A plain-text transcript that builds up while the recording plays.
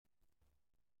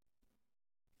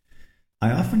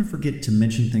I often forget to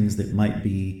mention things that might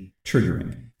be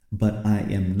triggering, but I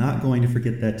am not going to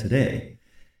forget that today.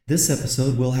 This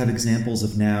episode will have examples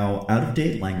of now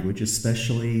out-of-date language,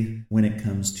 especially when it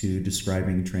comes to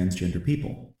describing transgender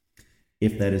people.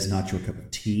 If that is not your cup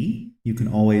of tea, you can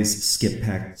always skip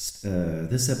past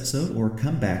this episode or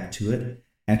come back to it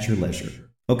at your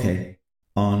leisure. Okay,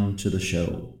 on to the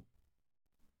show.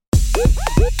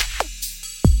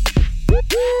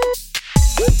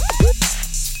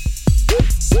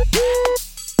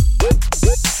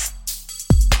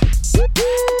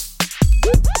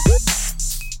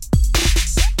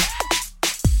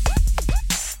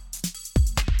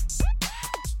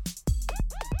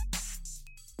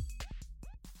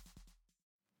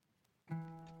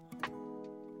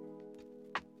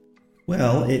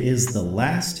 Well, it is the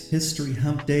last History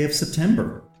Hump Day of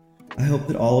September. I hope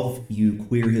that all of you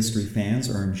queer history fans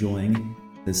are enjoying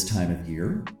this time of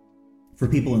year. For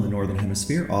people in the Northern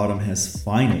Hemisphere, autumn has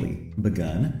finally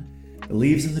begun. The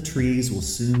leaves in the trees will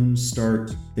soon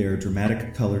start their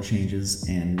dramatic color changes,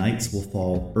 and nights will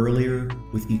fall earlier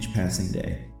with each passing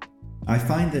day. I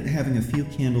find that having a few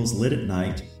candles lit at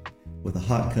night with a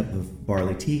hot cup of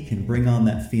barley tea can bring on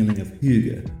that feeling of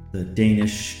hygge, the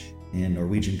Danish and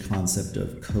Norwegian concept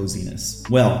of coziness.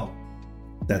 Well,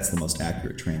 that's the most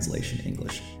accurate translation in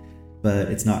English, but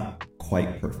it's not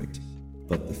quite perfect.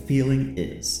 But the feeling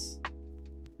is.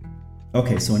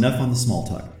 Okay, so enough on the small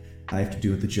talk. I have to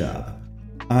do with the job.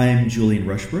 I'm Julian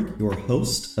Rushbrook, your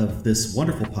host of this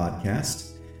wonderful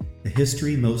podcast, The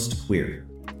History Most Queer.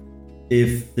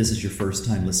 If this is your first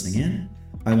time listening in,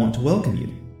 I want to welcome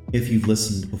you. If you've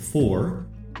listened before,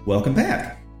 welcome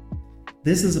back.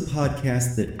 This is a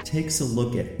podcast that takes a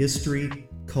look at history,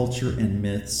 culture, and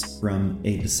myths from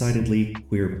a decidedly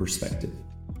queer perspective.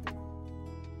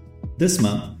 This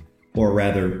month, or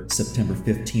rather September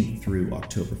 15th through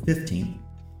October 15th,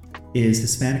 is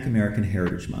Hispanic American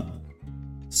Heritage Month.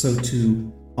 So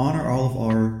to honor all of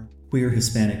our queer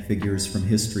Hispanic figures from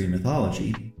history and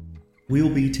mythology, we will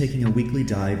be taking a weekly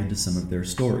dive into some of their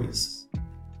stories.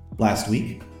 Last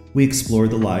week, we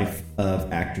explored the life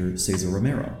of actor Cesar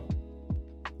Romero.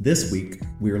 This week,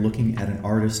 we are looking at an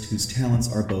artist whose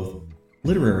talents are both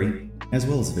literary as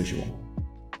well as visual.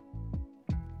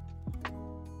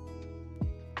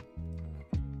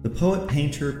 The poet,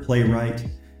 painter, playwright,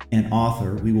 and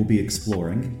author we will be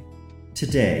exploring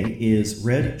today is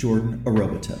Jordan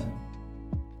Arobateau.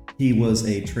 He was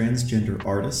a transgender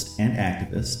artist and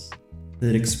activist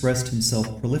that expressed himself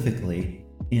prolifically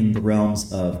in the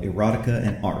realms of erotica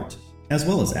and art, as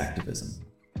well as activism.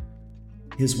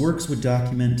 His works would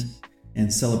document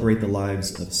and celebrate the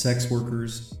lives of sex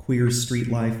workers, queer street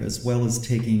life, as well as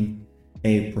taking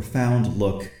a profound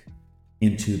look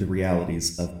into the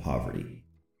realities of poverty.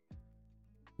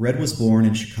 Red was born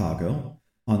in Chicago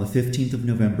on the 15th of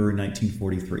November,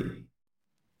 1943.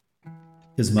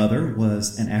 His mother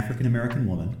was an African-American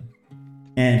woman,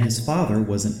 and his father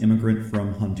was an immigrant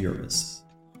from Honduras.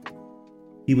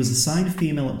 He was assigned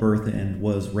female at birth and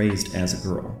was raised as a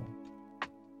girl.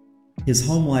 His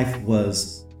home life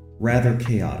was rather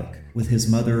chaotic, with his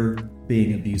mother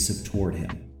being abusive toward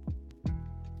him.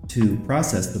 To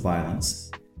process the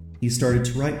violence, he started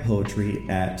to write poetry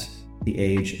at the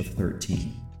age of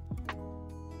 13.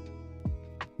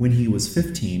 When he was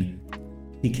 15,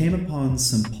 he came upon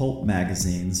some pulp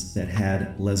magazines that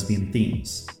had lesbian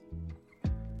themes.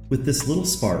 With this little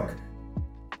spark,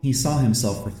 he saw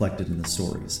himself reflected in the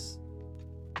stories.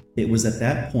 It was at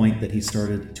that point that he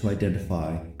started to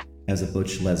identify as a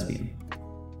butch lesbian.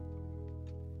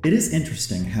 It is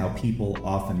interesting how people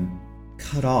often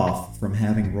cut off from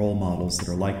having role models that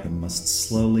are like them must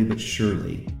slowly but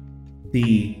surely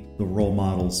be the role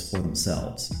models for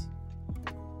themselves.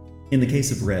 In the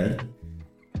case of Red,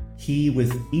 he,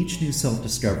 with each new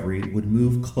self-discovery, would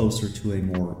move closer to a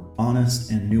more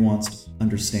honest and nuanced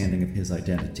understanding of his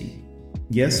identity.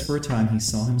 Yes, for a time he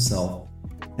saw himself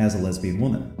as a lesbian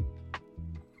woman.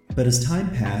 But as time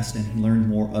passed and he learned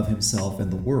more of himself and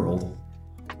the world,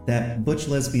 that butch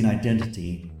lesbian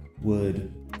identity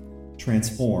would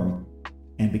transform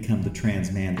and become the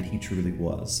trans man that he truly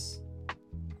was.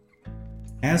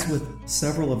 As with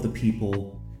several of the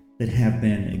people that have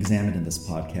been examined in this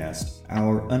podcast,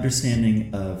 our understanding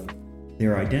of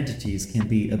their identities can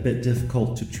be a bit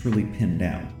difficult to truly pin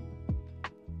down.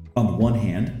 On the one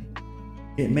hand,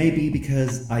 it may be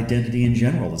because identity in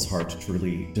general is hard to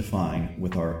truly define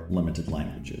with our limited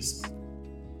languages.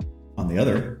 On the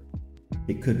other,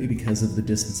 it could be because of the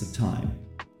distance of time.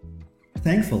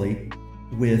 Thankfully,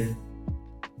 with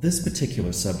this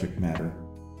particular subject matter,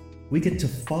 we get to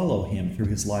follow him through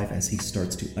his life as he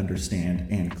starts to understand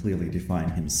and clearly define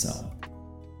himself.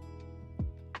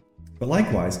 But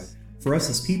likewise, for us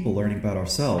as people learning about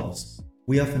ourselves,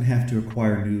 we often have to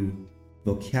acquire new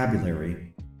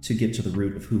vocabulary to get to the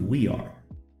root of who we are.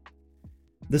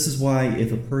 This is why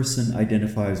if a person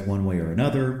identifies one way or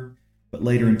another, but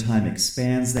later in time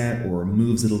expands that or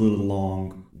moves it a little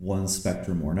along one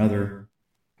spectrum or another,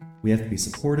 we have to be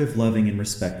supportive, loving, and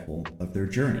respectful of their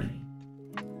journey,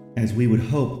 as we would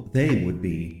hope they would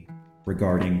be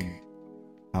regarding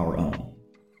our own.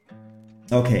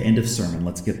 Okay, end of sermon.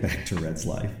 Let's get back to Red's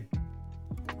life.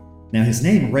 Now, his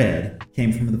name Red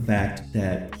came from the fact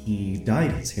that he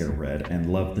dyed his hair red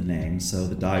and loved the name, so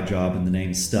the dye job and the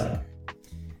name stuck.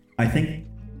 I think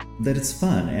that it's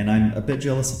fun, and I'm a bit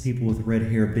jealous of people with red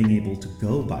hair being able to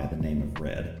go by the name of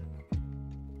Red.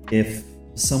 If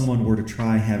someone were to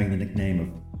try having the nickname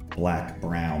of black,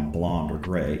 brown, blonde, or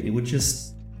gray, it would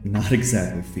just not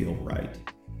exactly feel right.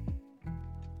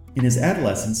 In his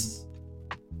adolescence,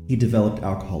 he developed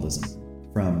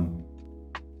alcoholism from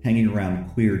hanging around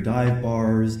queer dive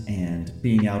bars and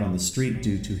being out on the street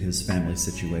due to his family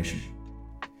situation.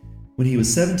 When he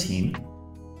was 17,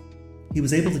 he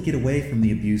was able to get away from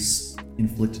the abuse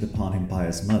inflicted upon him by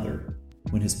his mother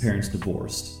when his parents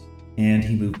divorced, and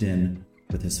he moved in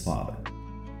with his father.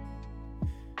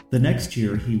 The next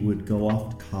year, he would go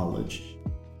off to college,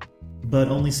 but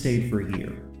only stayed for a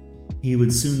year. He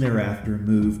would soon thereafter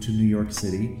move to New York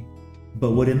City,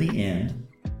 but would in the end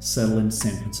settle in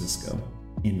San Francisco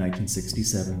in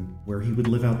 1967, where he would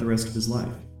live out the rest of his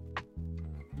life.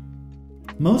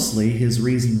 Mostly, his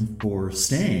reason for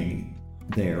staying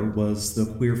there was the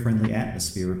queer-friendly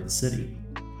atmosphere of the city.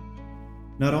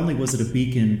 Not only was it a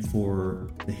beacon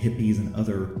for the hippies and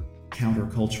other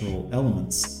countercultural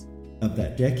elements of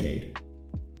that decade,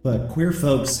 but queer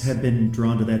folks had been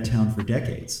drawn to that town for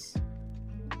decades.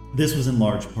 This was in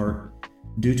large part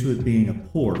due to it being a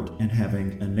port and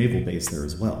having a naval base there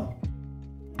as well.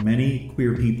 Many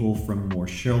queer people from more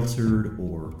sheltered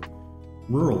or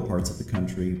rural parts of the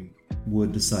country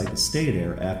would decide to stay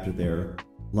there after their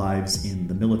lives in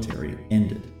the military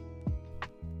ended.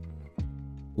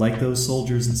 Like those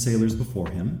soldiers and sailors before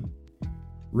him,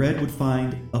 Red would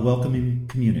find a welcoming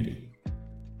community.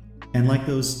 And like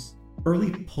those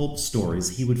early pulp stories,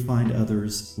 he would find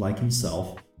others like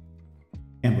himself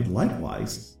and would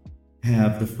likewise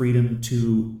have the freedom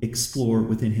to explore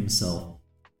within himself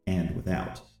and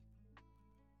without.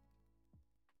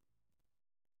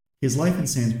 His life in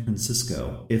San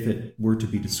Francisco, if it were to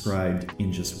be described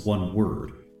in just one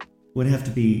word, would have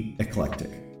to be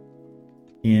eclectic.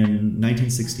 In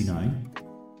 1969,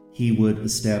 he would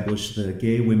establish the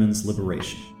Gay Women's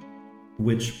Liberation,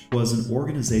 which was an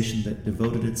organization that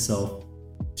devoted itself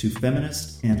to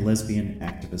feminist and lesbian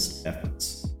activist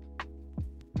efforts.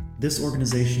 This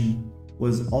organization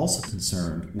was also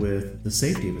concerned with the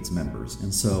safety of its members,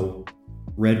 and so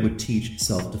Red would teach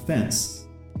self-defense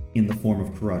in the form of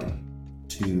karate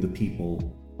to the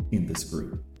people in this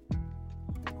group.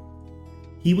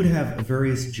 He would have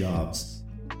various jobs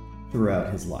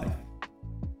throughout his life,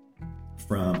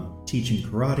 from teaching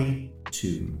karate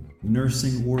to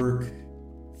nursing work,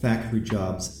 factory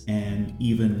jobs, and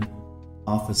even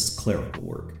office clerical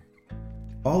work.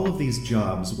 All of these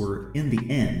jobs were, in the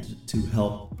end, to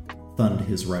help fund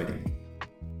his writing.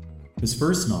 His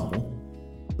first novel,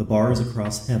 The Bars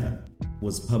Across Heaven,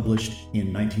 was published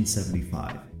in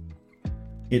 1975.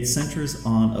 It centers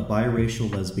on a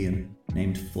biracial lesbian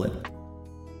named Flip.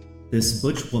 This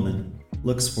butch woman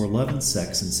looks for love and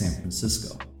sex in San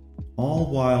Francisco, all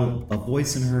while a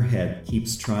voice in her head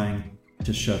keeps trying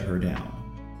to shut her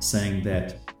down, saying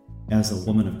that as a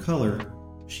woman of color,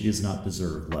 she does not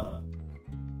deserve love.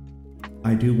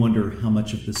 I do wonder how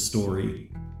much of this story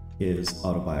is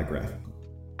autobiographical.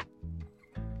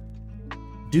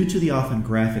 Due to the often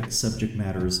graphic subject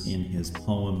matters in his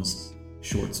poems,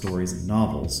 short stories, and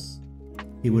novels,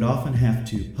 he would often have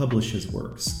to publish his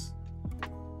works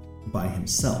by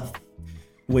himself,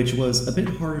 which was a bit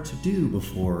harder to do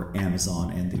before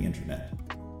Amazon and the internet.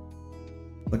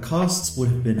 The costs would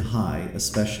have been high,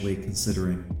 especially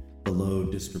considering the low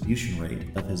distribution rate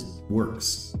of his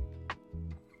works.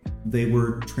 They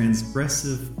were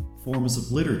transgressive forms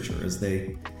of literature, as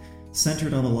they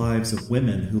centered on the lives of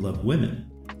women who loved women.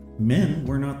 Men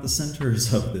were not the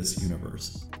centers of this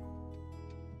universe.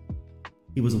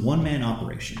 He was a one-man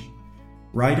operation.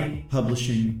 Writing,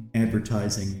 publishing,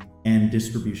 advertising, and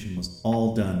distribution was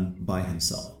all done by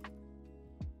himself.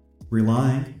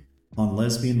 Relying on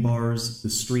lesbian bars, the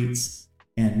streets,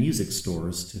 and music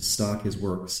stores to stock his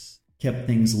works kept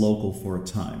things local for a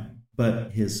time,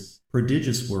 but his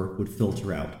prodigious work would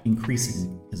filter out,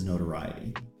 increasing his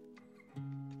notoriety.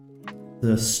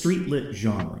 The street-lit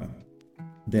genre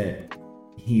that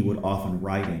he he would often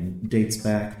write in dates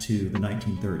back to the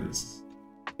 1930s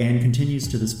and continues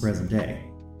to this present day.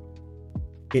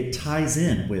 It ties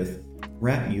in with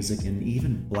rap music and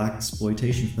even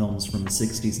blaxploitation films from the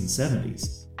 60s and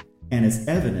 70s, and is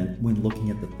evident when looking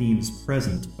at the themes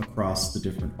present across the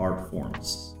different art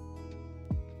forms.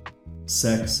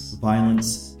 Sex,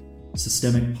 violence,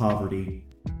 systemic poverty,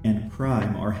 and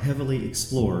crime are heavily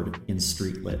explored in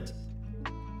Street Lit.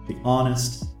 The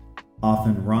honest,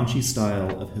 often raunchy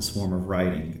style of his form of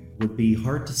writing would be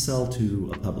hard to sell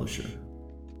to a publisher.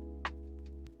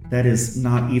 That is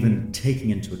not even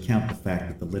taking into account the fact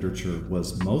that the literature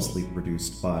was mostly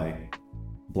produced by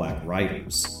Black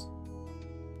writers.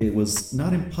 It was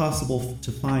not impossible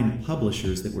to find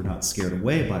publishers that were not scared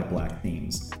away by Black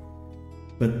themes,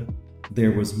 but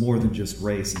there was more than just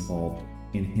race involved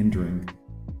in hindering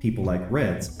people like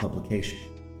Red's publication.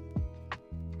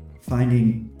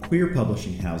 Finding queer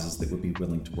publishing houses that would be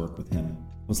willing to work with him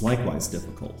was likewise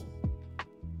difficult.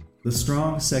 The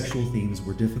strong sexual themes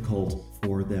were difficult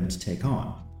for them to take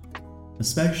on,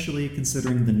 especially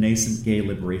considering the nascent gay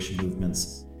liberation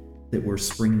movements that were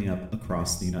springing up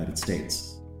across the United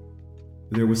States.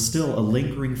 There was still a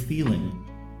lingering feeling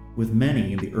with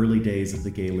many in the early days of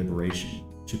the gay liberation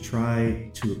to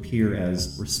try to appear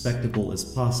as respectable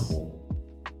as possible,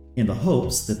 in the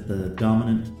hopes that the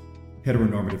dominant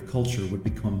heteronormative culture would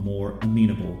become more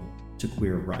amenable to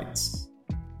queer rights.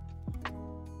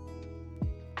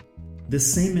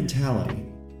 This same mentality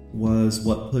was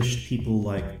what pushed people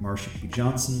like Marsha P.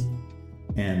 Johnson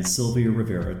and Sylvia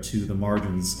Rivera to the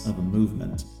margins of a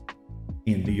movement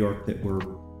in New York that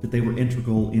they were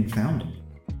integral in founding.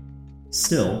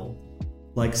 Still,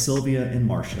 like Sylvia and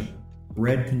Marsha,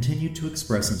 Red continued to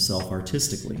express himself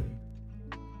artistically,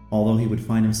 although he would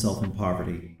find himself in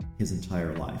poverty his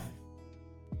entire life.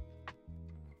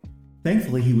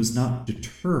 Thankfully, he was not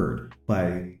deterred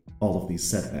by all of these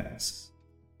setbacks.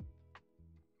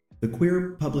 The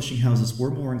queer publishing houses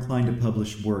were more inclined to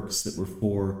publish works that were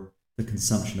for the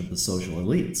consumption of the social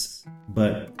elites,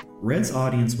 but Red's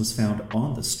audience was found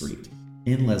on the street,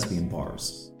 in lesbian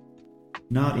bars,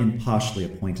 not in poshly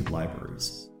appointed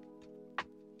libraries.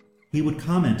 He would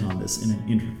comment on this in an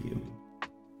interview.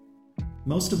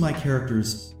 Most of my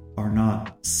characters are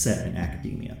not set in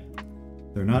academia.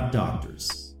 They're not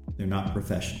doctors. They're not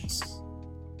professionals.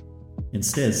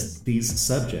 Instead, these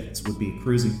subjects would be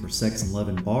cruising for sex and love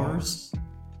in bars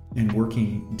and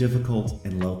working difficult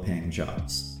and low-paying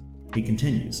jobs. He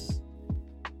continues,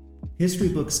 history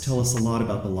books tell us a lot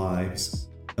about the lives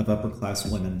of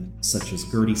upper-class women such as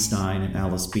Gertie Stein and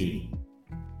Alice B.,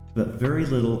 but very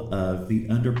little of the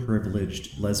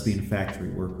underprivileged lesbian factory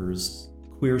workers,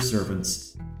 queer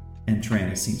servants, and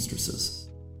tranny seamstresses.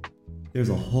 There's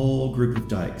a whole group of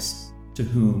dykes to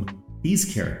whom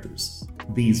these characters,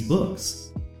 these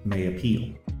books, may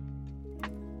appeal.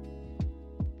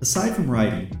 Aside from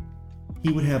writing,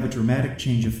 he would have a dramatic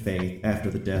change of faith after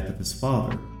the death of his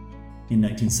father in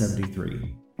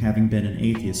 1973, having been an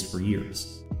atheist for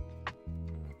years.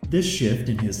 This shift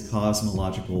in his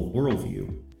cosmological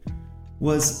worldview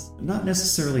was not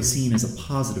necessarily seen as a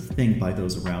positive thing by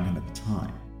those around him at the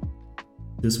time.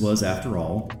 This was, after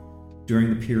all,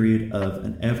 during the period of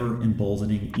an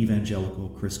ever-emboldening evangelical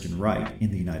Christian right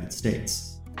in the United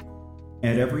States.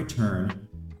 At every turn,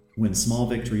 when small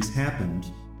victories happened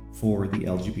for the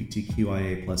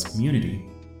LGBTQIA+ community,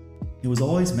 it was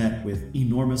always met with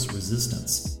enormous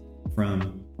resistance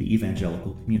from the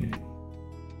evangelical community.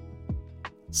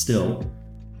 Still,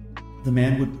 the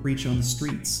man would preach on the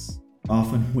streets,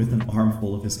 often with an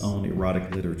armful of his own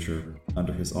erotic literature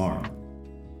under his arm.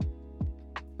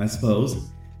 I suppose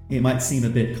it might seem a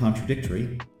bit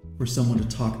contradictory for someone to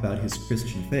talk about his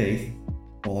Christian faith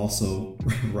while also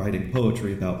writing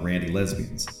poetry about randy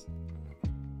lesbians.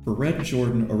 For Red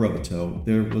Jordan Arobateau,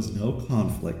 there was no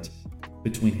conflict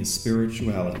between his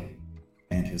spirituality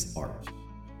and his art.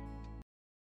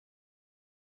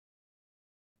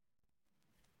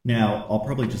 Now, I'll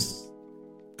probably just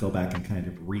go back and kind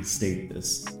of restate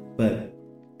this, but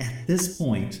at this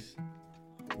point,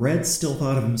 Red still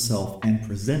thought of himself and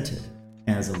presented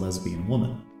as a lesbian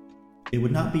woman. It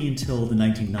would not be until the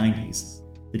 1990s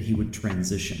that he would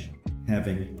transition,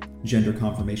 having gender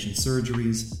confirmation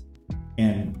surgeries,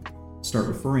 and start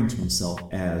referring to himself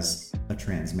as a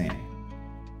trans man.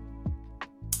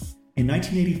 In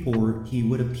 1984, he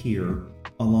would appear,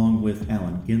 along with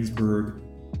Allen Ginsberg,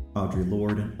 Audre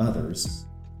Lorde, and others,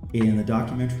 in the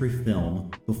documentary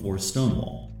film Before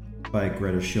Stonewall by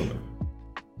Greta Schiller.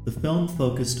 The film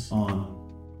focused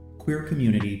on queer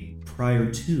community prior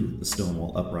to the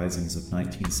Stonewall uprisings of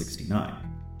 1969.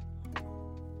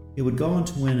 It would go on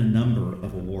to win a number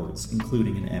of awards,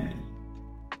 including an Emmy.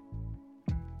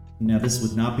 Now, this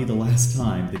would not be the last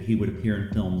time that he would appear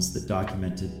in films that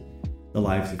documented the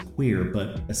lives of queer,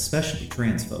 but especially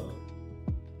trans folk.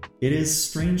 It is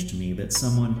strange to me that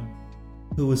someone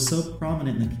who was so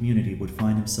prominent in the community would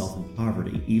find himself in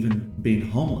poverty, even being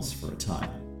homeless for a time.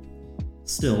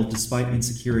 Still, despite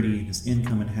insecurity in his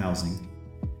income and housing,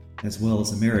 as well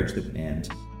as a marriage that would end,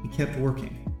 he kept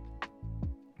working.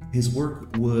 His work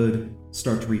would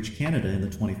start to reach Canada in the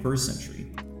 21st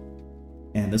century,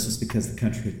 and this was because the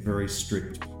country had very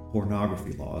strict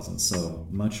pornography laws, and so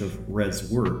much of Red's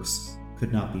works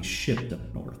could not be shipped up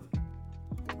north.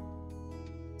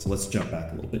 So let's jump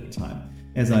back a little bit in time.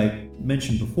 As I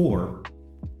mentioned before,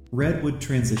 Red would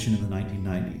transition in the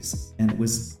 1990s, and it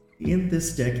was in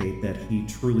this decade that he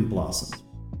truly blossomed.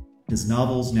 His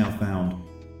novels now found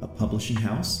a publishing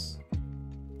house,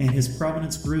 and his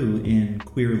prominence grew in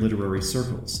queer literary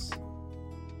circles.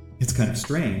 It's kind of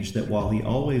strange that while he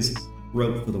always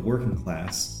wrote for the working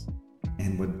class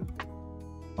and would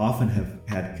often have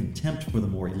had contempt for the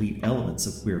more elite elements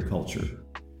of queer culture,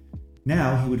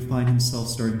 now he would find himself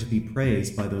starting to be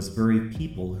praised by those very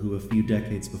people who a few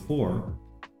decades before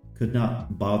could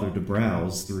not bother to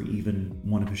browse through even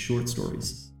one of his short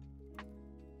stories.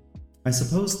 I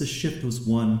suppose the shift was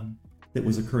one that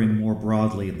was occurring more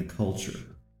broadly in the culture.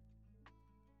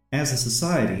 As a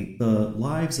society, the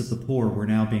lives of the poor were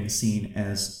now being seen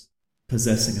as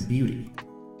possessing a beauty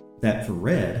that, for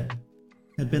Red,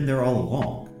 had been there all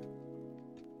along.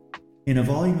 In a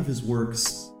volume of his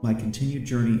works, My Continued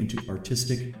Journey into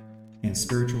Artistic and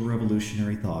Spiritual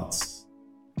Revolutionary Thoughts,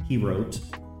 he wrote,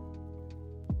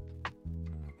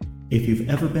 "If you've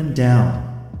ever been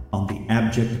down on the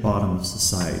abject bottom of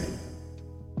society,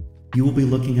 you will be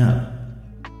looking up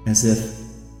as if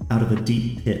out of a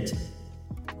deep pit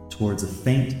towards a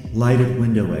faint lighted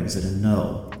window exit and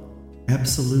know,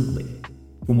 absolutely,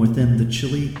 from within the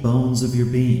chilly bones of your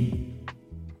being,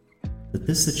 that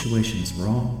this situation is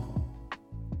wrong.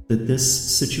 That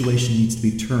this situation needs to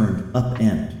be turned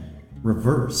upend,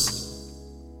 reversed,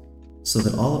 so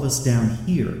that all of us down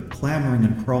here, clamoring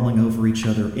and crawling over each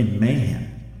other in mayhem,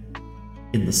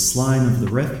 in the slime of the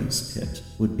refuse pit,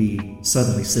 would be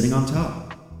suddenly sitting on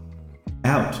top,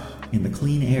 out in the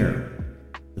clean air,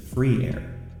 the free air,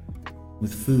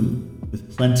 with food,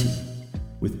 with plenty,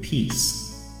 with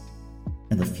peace,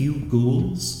 and the few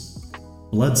ghouls,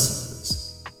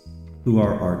 bloodsuckers, who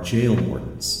are our jail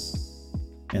wardens,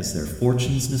 as their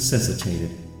fortunes necessitated,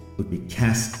 would be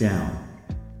cast down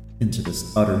into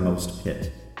this uttermost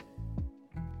pit.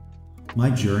 My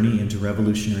journey into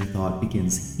revolutionary thought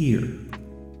begins here,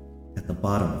 at the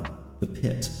bottom of the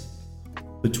pit.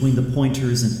 Between the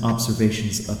pointers and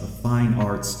observations of the fine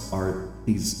arts are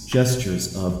these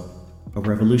gestures of a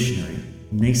revolutionary,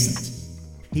 nascent,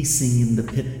 pacing in the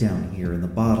pit down here in the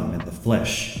bottom, in the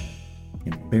flesh,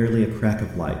 in barely a crack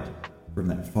of light from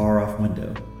that far-off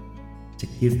window, to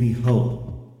give me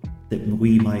hope that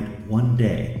we might one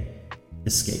day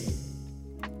escape."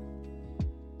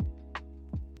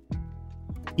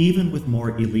 Even with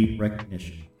more elite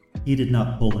recognition, he did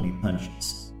not pull any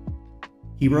punches.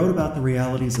 He wrote about the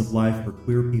realities of life for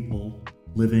queer people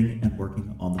living and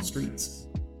working on the streets.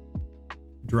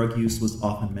 Drug use was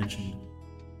often mentioned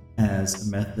as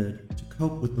a method to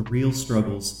cope with the real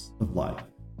struggles of life.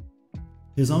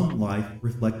 His own life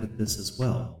reflected this as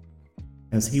well,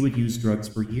 as he would use drugs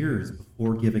for years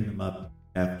before giving them up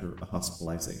after a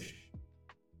hospitalization.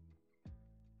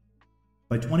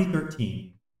 By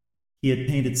 2013, he had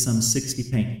painted some 60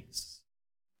 paintings.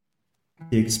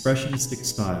 The expressionistic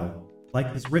style,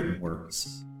 like his written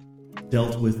works,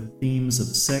 dealt with themes of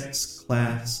sex,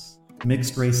 class,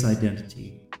 mixed race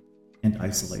identity, and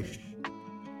isolation.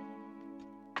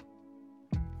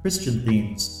 Christian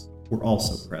themes were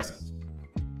also present,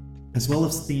 as well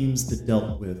as themes that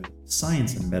dealt with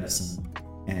science and medicine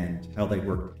and how they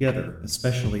work together,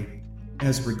 especially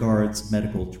as regards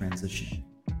medical transition.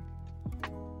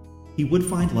 He would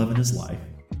find love in his life,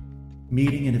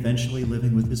 meeting and eventually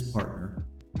living with his partner,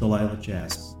 Delilah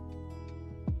Jasmine.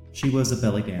 She was a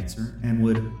belly dancer and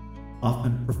would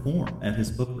often perform at his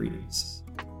book readings.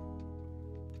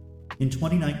 In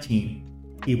 2019,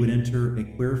 he would enter a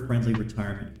queer-friendly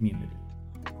retirement community,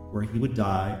 where he would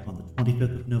die on the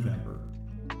 25th of November,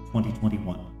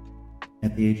 2021,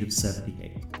 at the age of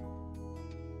 78.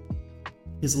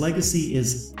 His legacy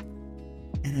is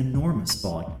an enormous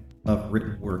volume of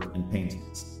written work and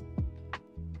paintings.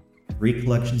 3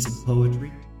 collections of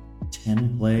poetry,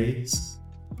 10 plays,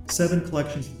 7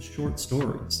 collections of short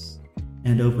stories,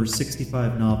 and over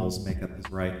 65 novels make up his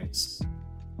writings.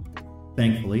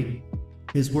 Thankfully,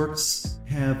 His works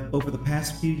have, over the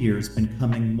past few years, been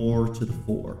coming more to the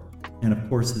fore, and of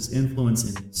course his influence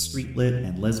in street lit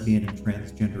and lesbian and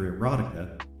transgender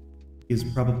erotica is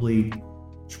probably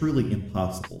truly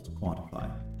impossible to quantify.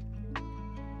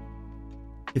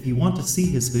 If you want to see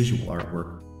his visual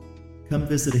artwork, come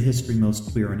visit A History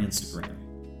Most Queer on Instagram.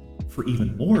 For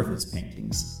even more of his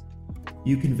paintings,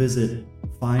 you can visit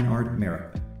Fine Art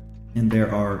America, and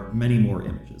there are many more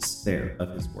images there of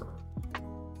his work.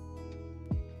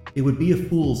 It would be a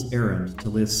fool's errand to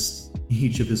list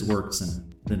each of his works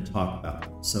and then talk about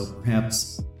them, so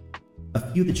perhaps a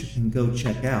few that you can go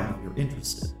check out if you're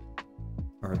interested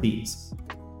are these.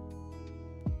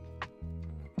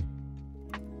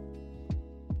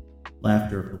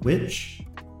 Laughter of the Witch,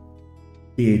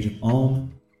 The Age of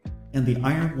Om, and The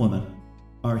Iron Woman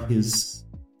are his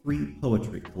 3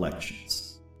 poetry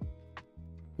collections.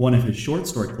 One of his short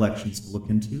story collections to look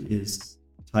into is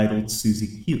titled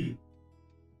Susie Q.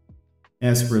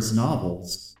 As for his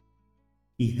novels,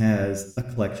 he has a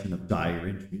collection of diary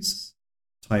entries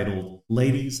titled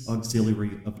Ladies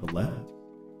Auxiliary of the Left.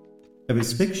 Of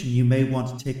his fiction, you may want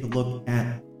to take a look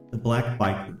at The Black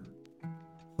Biker,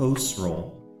 Post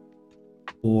Roll,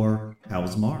 or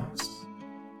How's Mars.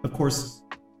 Of course,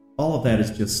 all of that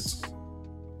is just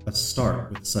a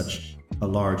start with such a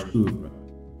large oeuvre.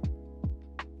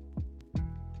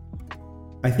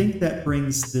 I think that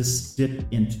brings this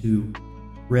dip into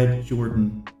Red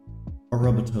Jordan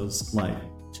Arobateau's life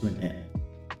to an end.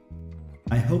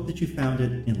 I hope that you found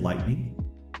it enlightening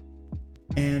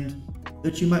and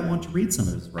that you might want to read some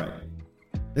of his writing.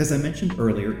 As I mentioned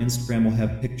earlier, Instagram will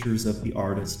have pictures of the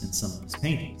artist and some of his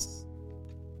paintings.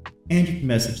 And you can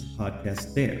message the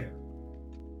podcast there.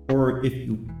 Or if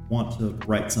you want to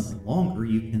write something longer,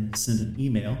 you can send an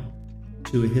email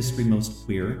to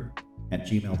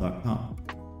ahistorymostqueer@gmail.com.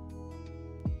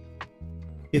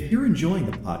 If you're enjoying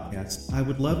the podcast, I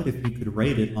would love it if you could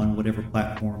rate it on whatever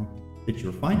platform that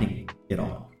you're finding it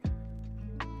on.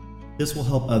 This will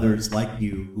help others like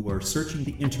you who are searching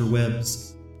the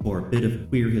interwebs for a bit of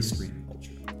queer history and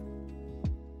culture.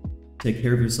 Take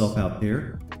care of yourself out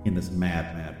there in this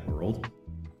mad, mad world,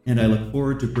 and I look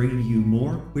forward to bringing you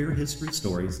more queer history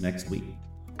stories next week.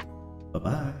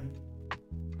 Bye-bye.